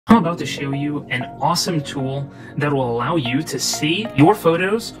I'm about to show you an awesome tool that will allow you to save your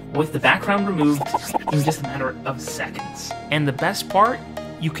photos with the background removed in just a matter of seconds. And the best part,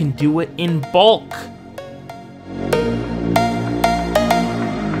 you can do it in bulk.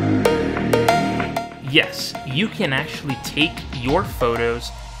 Yes, you can actually take your photos,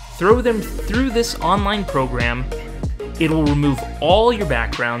 throw them through this online program. It will remove all your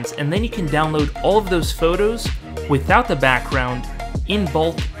backgrounds, and then you can download all of those photos without the background in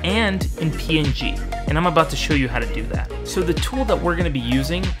bulk and in PNG, and I'm about to show you how to do that. So the tool that we're going to be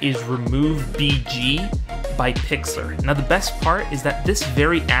using is Remove BG by Pixlr. Now the best part is that this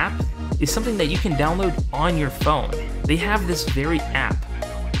very app is something that you can download on your phone. They have this very app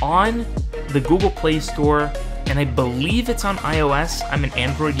on the Google Play Store, and I believe it's on iOS. I'm an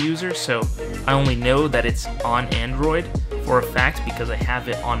Android user, so I only know that it's on Android for a fact because I have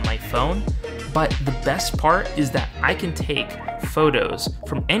it on my phone. But the best part is that I can take photos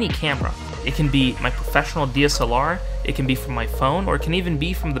from any camera. It can be my professional DSLR, it can be from my phone, or it can even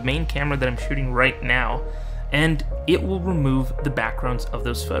be from the main camera that I'm shooting right now, and it will remove the backgrounds of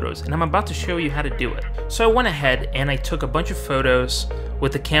those photos. And I'm about to show you how to do it. So I went ahead and I took a bunch of photos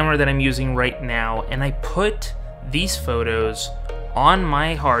with the camera that I'm using right now, and I put these photos on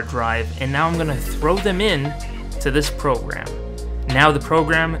my hard drive, and now I'm gonna throw them in to this program. Now the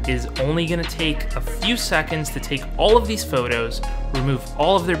program is only going to take a few seconds to take all of these photos, remove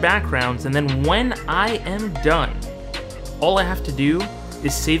all of their backgrounds, and then when I am done, all I have to do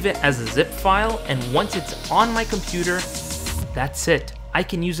is save it as a zip file, and once it's on my computer, that's it. I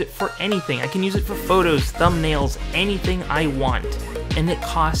can use it for anything. I can use it for photos, thumbnails, anything I want, and it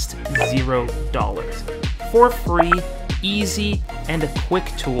costs $0. For free, easy, and a quick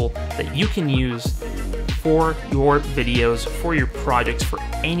tool that you can use for your videos, for your projects, for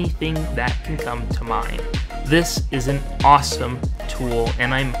anything that can come to mind. This is an awesome tool,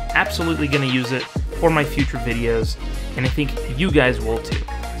 and I'm absolutely going to use it for my future videos, and I think you guys will too.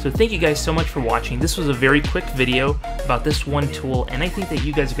 So thank you guys so much for watching. This was a very quick video about this one tool, and I think that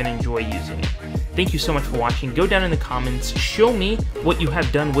you guys are going to enjoy using it. Thank you so much for watching. Go down in the comments, show me what you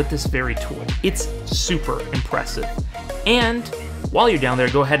have done with this very tool. It's super impressive. And while you're down there,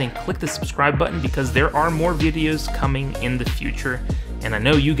 go ahead and click the subscribe button because there are more videos coming in the future, and I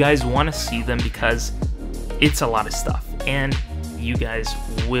know you guys want to see them because it's a lot of stuff, and you guys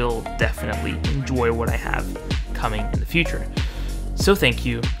will definitely enjoy what I have coming in the future. So thank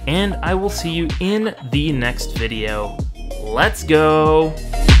you, and I will see you in the next video. Let's go!